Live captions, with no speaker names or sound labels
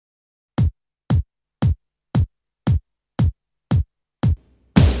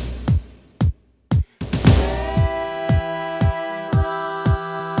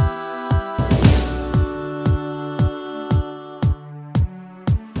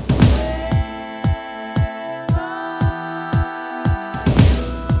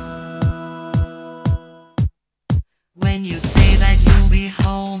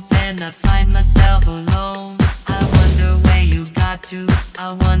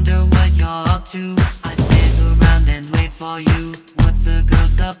wonder what you're up to. I sit around and wait for you. What's a girl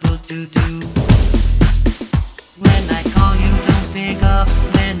supposed to do? When I call you don't pick up.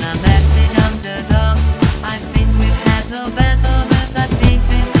 When a message comes the dumb. I think we've had the best of us. I think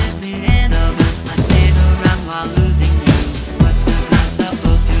this is the end of us. I sit around while losing you. What's a girl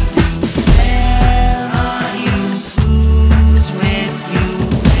supposed to do? Where are you? Who's with you?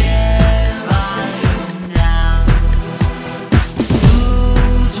 Where are you now?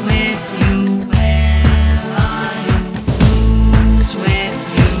 Who's with you? Where are you? Who's with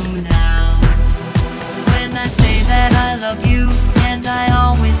you now? When I say that I love you, and I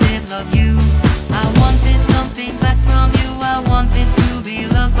always did love you, I wanted something back from you. I wanted to be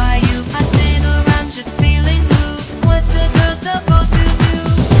loved by you. I sit around just feeling blue. What's a girl supposed to do?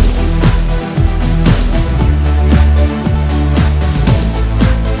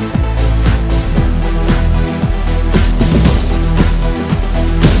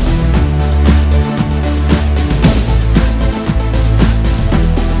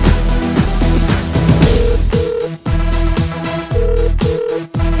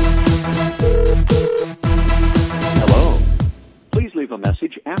 Hello. Please leave a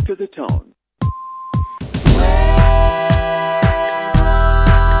message after the tone.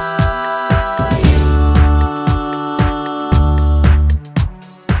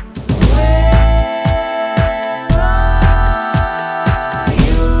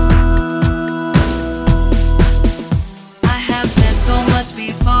 I have said so much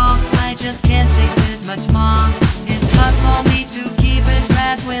before, I just can't take this much more. It's hard for me to keep it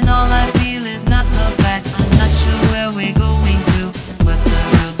back when all I feel is not love back. I'm not sure where we're going to. What's a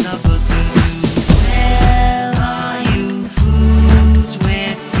girl supposed to do? Where are you? Who's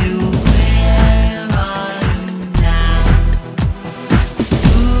with you? Where are you now?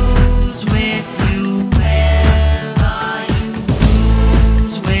 Who's with you? Where are you?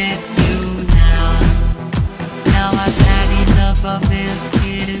 Who's with you now? Now I've had enough of this.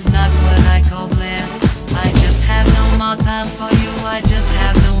 It is not what I call bliss. I just have no more time for you. I just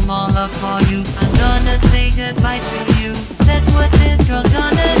have no more love for you. I'm gonna say goodbye to